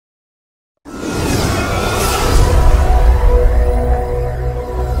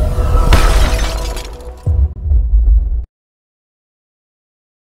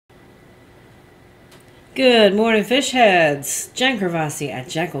Good morning, fish heads. Jen Kravasi at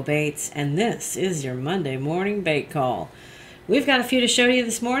Jekyll Baits, and this is your Monday morning bait call. We've got a few to show you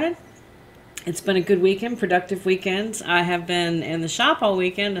this morning. It's been a good weekend, productive weekend. I have been in the shop all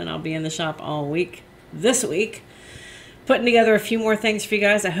weekend, and I'll be in the shop all week this week, putting together a few more things for you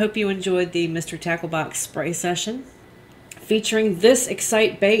guys. I hope you enjoyed the Mr. Tacklebox spray session featuring this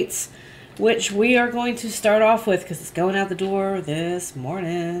Excite Baits, which we are going to start off with because it's going out the door this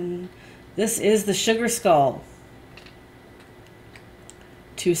morning. This is the Sugar Skull.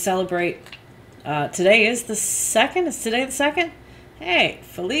 To celebrate, today is the 2nd. Is today the 2nd? Hey,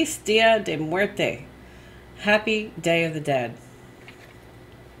 Feliz Dia de Muerte. Happy Day of the Dead.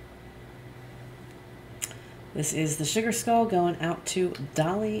 This is the Sugar Skull going out to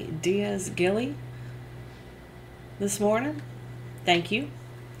Dolly Diaz-Gilly this morning. Thank you.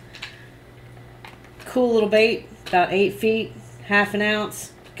 Cool little bait, about 8 feet, half an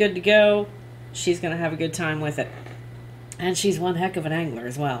ounce. Good to go. She's going to have a good time with it. And she's one heck of an angler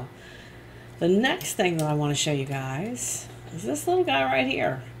as well. The next thing that I want to show you guys is this little guy right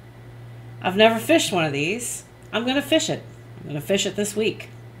here. I've never fished one of these. I'm going to fish it. I'm going to fish it this week.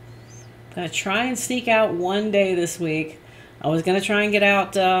 I'm going to try and sneak out one day this week. I was going to try and get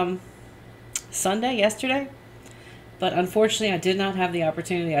out Sunday, yesterday. But unfortunately, I did not have the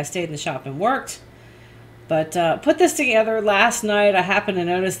opportunity. I stayed in the shop and worked. But put this together last night. I happened to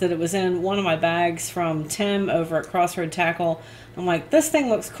notice that it was in one of my bags from Tim over at Crossroad Tackle. I'm like, this thing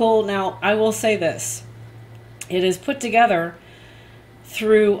looks cool. Now, I will say this. It is put together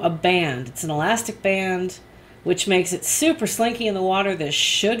through a band. It's an elastic band, which makes it super slinky in the water. This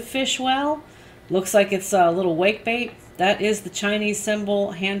should fish well. Looks like it's a little wake bait. That is the Chinese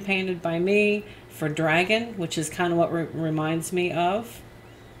symbol hand-painted by me for dragon, which is kind of what reminds me of.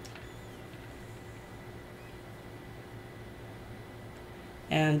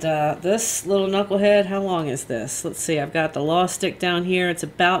 And this little knucklehead, how long is this? Let's see, I've got the law stick down here. It's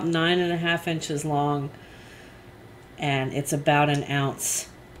about 9.5 inches long. And it's about an ounce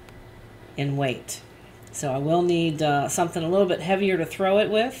in weight. So I will need something a little bit heavier to throw it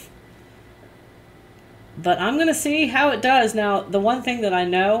with. But I'm going to see how it does. Now, the one thing that I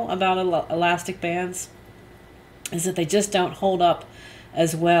know about elastic bands is that they just don't hold up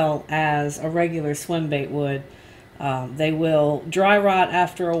as well as a regular swim bait would. They will dry rot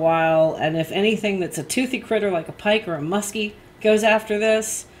after a while, and if anything that's a toothy critter like a pike or a muskie goes after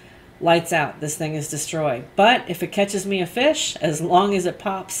this, lights out. This thing is destroyed. But if it catches me a fish, as long as it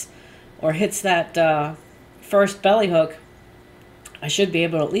pops or hits that first belly hook, I should be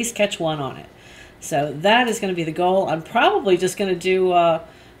able to at least catch one on it. So that is going to be the goal. I'm probably just going to do a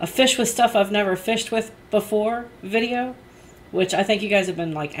fish with stuff I've never fished with before video, which I think you guys have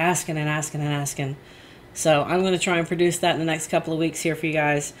been like asking and asking and asking. So I'm going to try and produce that in the next couple of weeks here for you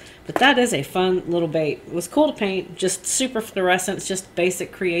guys. But that is a fun little bait. It was cool to paint, just super fluorescent. It's just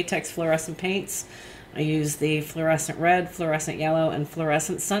basic Createx fluorescent paints. I use the fluorescent red, fluorescent yellow, and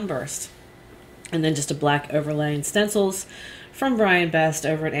fluorescent sunburst. And then just a black overlay and stencils from Brian Best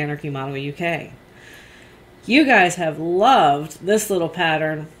over at Anarchy Model UK. You guys have loved this little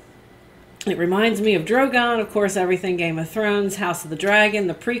pattern. It reminds me of Drogon, of course, everything Game of Thrones, House of the Dragon.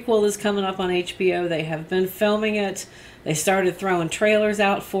 The prequel is coming up on HBO. They have been filming it. They started throwing trailers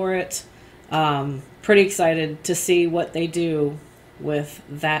out for it. Pretty excited to see what they do with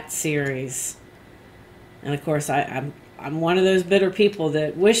that series. And of course, I'm one of those bitter people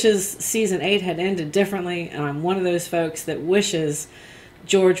that wishes season 8 had ended differently, and I'm one of those folks that wishes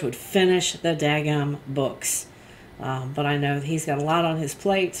George would finish the daggum books. But I know he's got a lot on his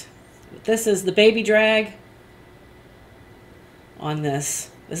plate. This is the baby drag on this.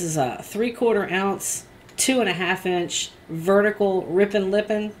 This is a 3/4 ounce, 2.5 inch vertical rippin'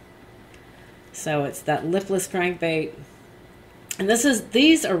 lippin'. So it's that lipless crankbait. And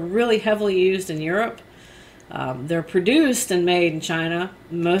these are really heavily used in Europe. They're produced and made in China.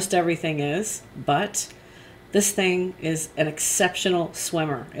 Most everything is, but this thing is an exceptional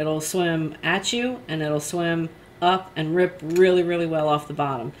swimmer. It'll swim at you and it'll swim up and rip really, really well off the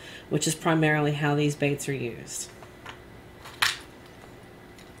bottom, which is primarily how these baits are used.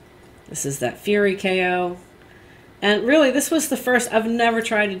 This is that Fury KO. And really, this was the first. I've never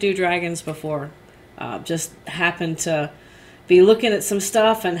tried to do dragons before. Just happened to be looking at some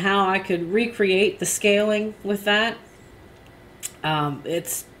stuff and how I could recreate the scaling with that.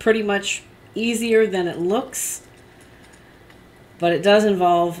 It's pretty much easier than it looks. But it does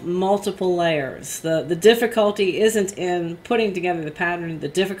involve multiple layers. The difficulty isn't in putting together the pattern. The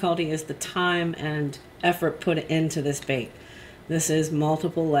difficulty is the time and effort put into this bait. This is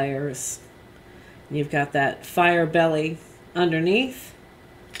multiple layers. You've got that fire belly underneath.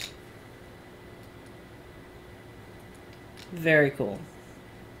 Very cool.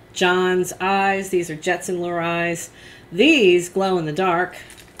 John's eyes. These are Jetson lure eyes. These glow in the dark.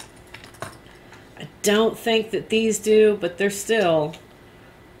 I don't think that these do, but they're still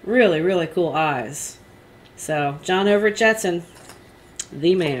really, really cool eyes. So, John over at Jetson,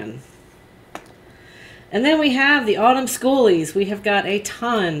 the man. And then we have the Autumn Schoolies. We have got a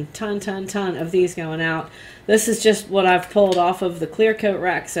ton of these going out. This is just what I've pulled off of the clear coat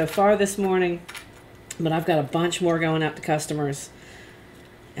rack so far this morning. But I've got a bunch more going out to customers.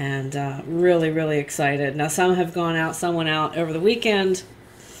 And really, really excited. Now, some have gone out, some went out over the weekend.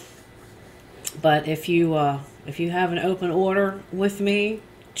 But if you have an open order with me,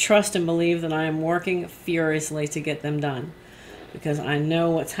 trust and believe that I am working furiously to get them done. Because I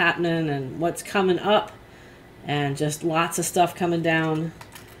know what's happening and what's coming up. And just lots of stuff coming down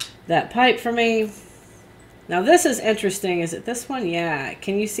that pipe for me. Now this is interesting. Is it this one? Yeah.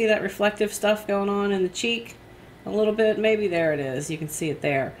 Can you see that reflective stuff going on in the cheek? A little bit. Maybe there it is. You can see it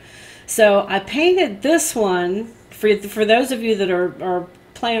there. So I painted this one. For those of you that are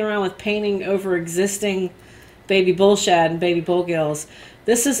playing around with painting over existing baby bull shad and baby bullgills,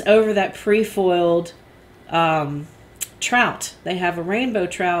 this is over that pre-foiled trout. They have a rainbow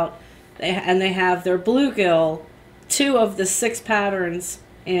trout. And they have their bluegill. 2 of the 6 patterns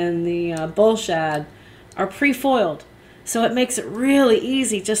in the bull shad are pre-foiled. So it makes it really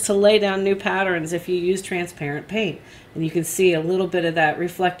easy just to lay down new patterns if you use transparent paint. And you can see a little bit of that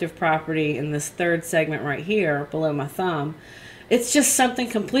reflective property in this 3rd segment right here below my thumb. It's just something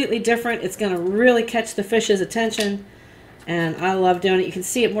completely different. It's going to really catch the fish's attention. And I love doing it. You can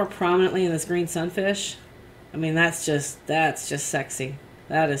see it more prominently in this green sunfish. I mean, that's just sexy.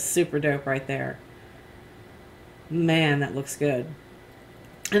 That is super dope right there. Man, that looks good.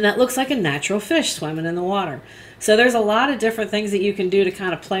 And that looks like a natural fish swimming in the water. So there's a lot of different things that you can do to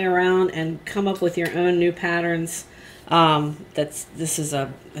kind of play around and come up with your own new patterns. It's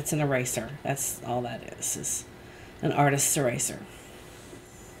an eraser. That's all that is an artist's eraser.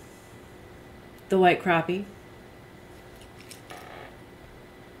 The white crappie.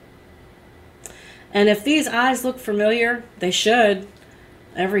 And if these eyes look familiar, they should.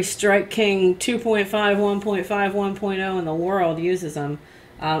 Every Strike King 2.5, 1.5, 1.0 in the world uses them.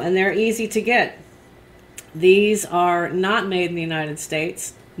 And they're easy to get. These are not made in the United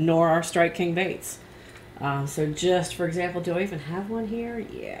States, nor are Strike King baits. So just, for example, do I even have one here?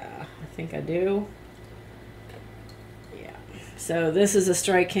 Yeah, I think I do. Yeah. So this is a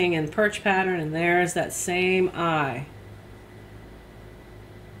Strike King and perch pattern, and there's that same eye.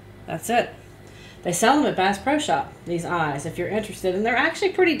 That's it. They sell them at Bass Pro Shop, these eyes, if you're interested. And they're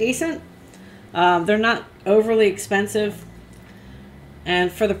actually pretty decent. They're not overly expensive.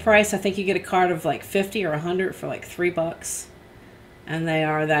 And for the price, I think you get a card of like 50 or 100 for like $3. And they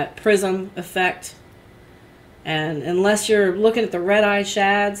are that prism effect. And unless you're looking at the red eye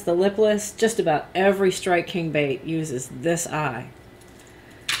shads, the lipless, just about every Strike King bait uses this eye.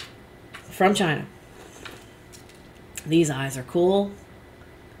 From China. These eyes are cool.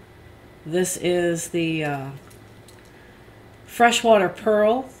 This is the freshwater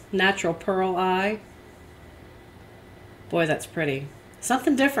pearl, natural pearl eye. Boy, that's pretty.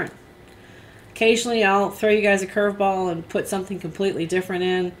 Something different. Occasionally I'll throw you guys a curveball and put something completely different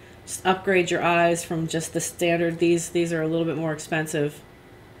in. Just upgrade your eyes from just the standard. These are a little bit more expensive.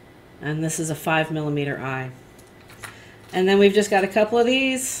 And this is a 5mm eye. And then we've just got a couple of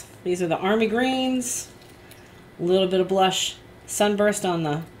these. These are the Army Greens. A little bit of blush sunburst on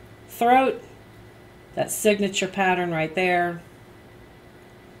the throat. That signature pattern right there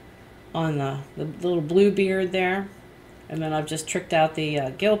on the little blue beard there. And then I've just tricked out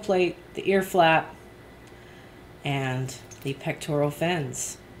the gill plate, the ear flap, and the pectoral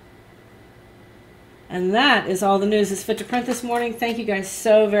fins. And that is all the news that's fit to print this morning. Thank you guys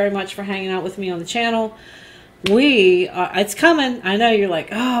so very much for hanging out with me on the channel. It's coming. I know you're like,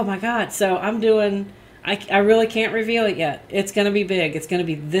 oh my God. So I'm doing, I really can't reveal it yet. It's going to be big. It's going to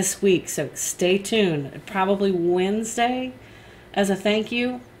be this week. So stay tuned. Probably Wednesday as a thank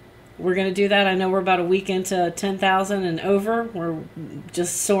you. We're going to do that. I know we're about a week into 10,000 and over. We're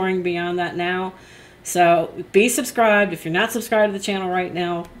just soaring beyond that now. So be subscribed. If you're not subscribed to the channel right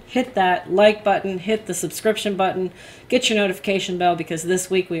now, hit that like button, hit the subscription button, get your notification bell, because this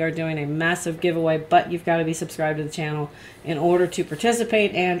week we are doing a massive giveaway, but you've got to be subscribed to the channel in order to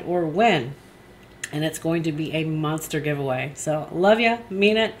participate and or win. And it's going to be a monster giveaway. So love ya,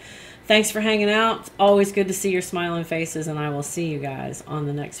 mean it. Thanks for hanging out. It's always good to see your smiling faces, and I will see you guys on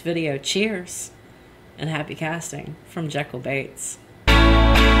the next video. Cheers and happy casting from Jekyll Baits.